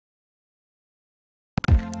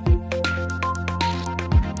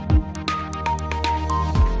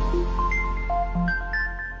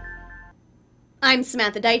I'm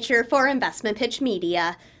Samantha Deitcher for Investmentpitch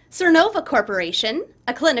Media. Sernova Corporation,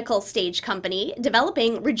 a clinical stage company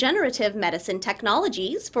developing regenerative medicine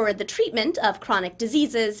technologies for the treatment of chronic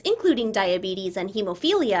diseases, including diabetes and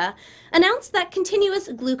hemophilia, announced that continuous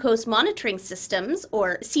glucose monitoring systems,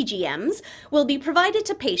 or CGMs, will be provided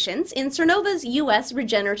to patients in Sernova's U.S.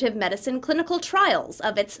 regenerative medicine clinical trials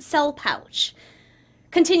of its cell pouch.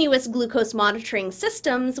 Continuous glucose monitoring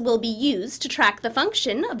systems will be used to track the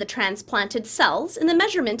function of the transplanted cells in the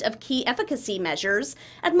measurement of key efficacy measures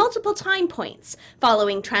at multiple time points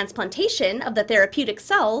following transplantation of the therapeutic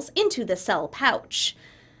cells into the cell pouch.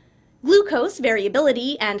 Glucose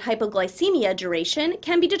variability and hypoglycemia duration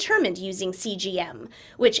can be determined using CGM,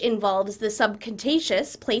 which involves the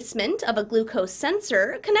subcutaneous placement of a glucose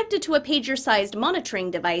sensor connected to a pager-sized monitoring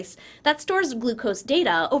device that stores glucose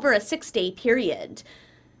data over a 6-day period.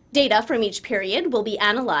 Data from each period will be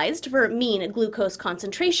analyzed for mean glucose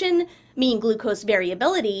concentration, mean glucose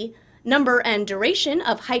variability, number and duration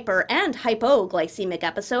of hyper and hypoglycemic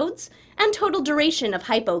episodes, and total duration of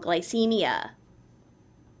hypoglycemia.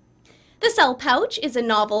 The cell pouch is a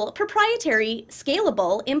novel, proprietary,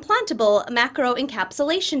 scalable, implantable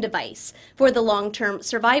macroencapsulation device for the long-term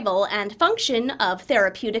survival and function of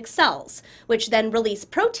therapeutic cells, which then release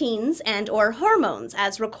proteins and/or hormones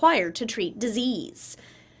as required to treat disease.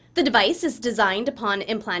 The device is designed upon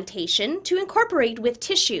implantation to incorporate with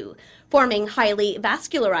tissue, forming highly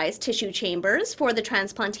vascularized tissue chambers for the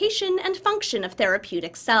transplantation and function of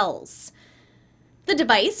therapeutic cells. The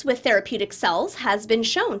device with therapeutic cells has been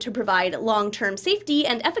shown to provide long-term safety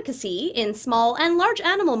and efficacy in small and large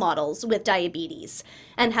animal models with diabetes,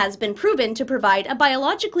 and has been proven to provide a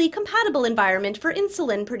biologically compatible environment for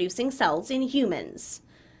insulin-producing cells in humans.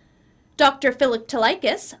 Dr. Philip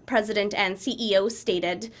Tlaikis, President and CEO,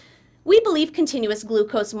 stated, "We believe continuous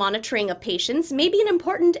glucose monitoring of patients may be an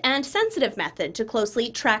important and sensitive method to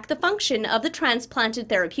closely track the function of the transplanted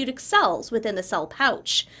therapeutic cells within the cell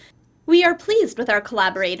pouch. We are pleased with our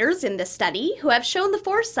collaborators in this study who have shown the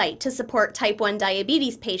foresight to support type 1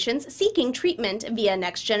 diabetes patients seeking treatment via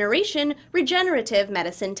next-generation regenerative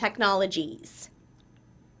medicine technologies."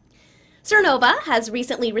 Sernova has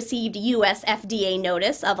recently received U.S. FDA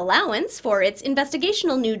notice of allowance for its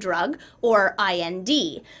investigational new drug, or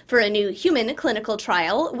IND, for a new human clinical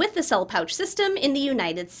trial with the cell pouch system in the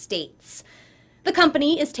United States. The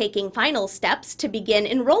company is taking final steps to begin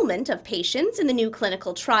enrollment of patients in the new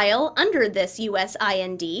clinical trial under this U.S.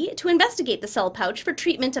 IND to investigate the cell pouch for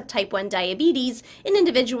treatment of type 1 diabetes in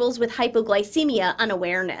individuals with hypoglycemia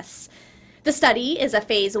unawareness. The study is a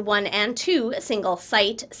Phase 1 and 2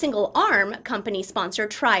 single-site, single-arm company-sponsored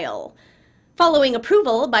trial. Following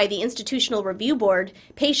approval by the Institutional Review Board,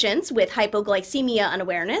 patients with hypoglycemia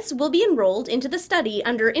unawareness will be enrolled into the study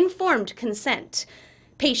under informed consent.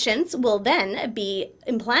 Patients will then be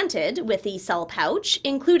implanted with the cell pouch,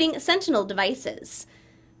 including sentinel devices.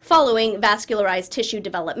 Following vascularized tissue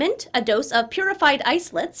development, a dose of purified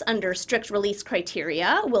isolates under strict release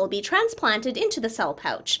criteria will be transplanted into the cell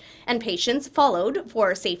pouch, and patients followed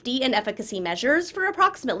for safety and efficacy measures for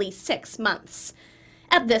approximately 6 months.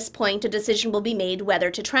 At this point, a decision will be made whether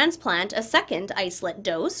to transplant a second isolate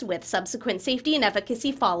dose with subsequent safety and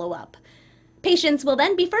efficacy follow-up. Patients will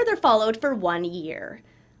then be further followed for 1 year.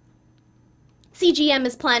 CGM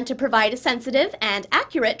is planned to provide a sensitive and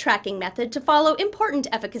accurate tracking method to follow important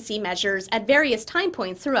efficacy measures at various time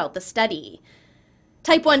points throughout the study.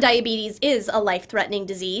 Type 1 diabetes is a life-threatening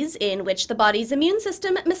disease in which the body's immune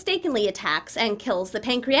system mistakenly attacks and kills the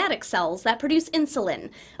pancreatic cells that produce insulin,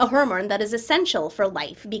 a hormone that is essential for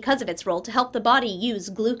life because of its role to help the body use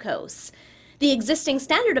glucose. The existing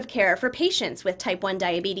standard of care for patients with type 1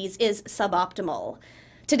 diabetes is suboptimal.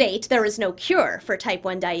 To date, there is no cure for type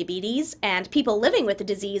 1 diabetes, and people living with the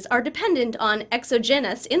disease are dependent on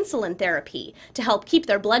exogenous insulin therapy to help keep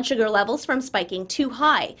their blood sugar levels from spiking too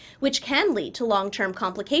high, which can lead to long-term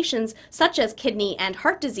complications such as kidney and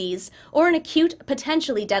heart disease or an acute,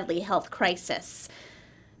 potentially deadly health crisis.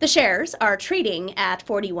 The shares are trading at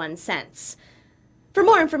 41 cents. For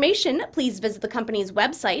more information, please visit the company's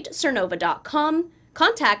website, Sernova.com.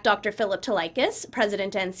 Contact Dr. Philip Tlaikis,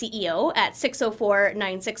 President and CEO, at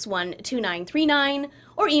 604-961-2939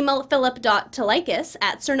 or email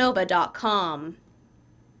philip.tlaikis@sernova.com.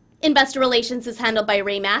 Investor Relations is handled by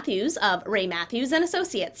Ray Matthews of Ray Matthews &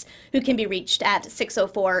 Associates, who can be reached at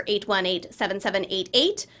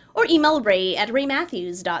 604-818-7788 or email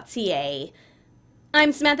ray@raymatthews.ca.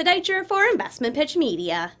 I'm Samantha Deitcher for Investmentpitch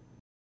Media.